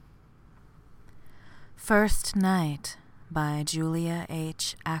First Night by Julia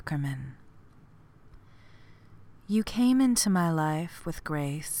H. Ackerman. You came into my life with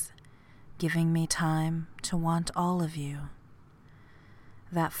grace, giving me time to want all of you.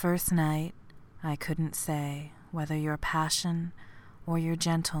 That first night, I couldn't say whether your passion or your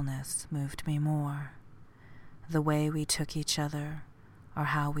gentleness moved me more, the way we took each other or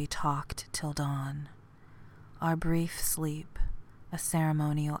how we talked till dawn, our brief sleep, a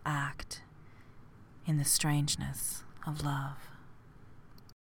ceremonial act in the strangeness of love.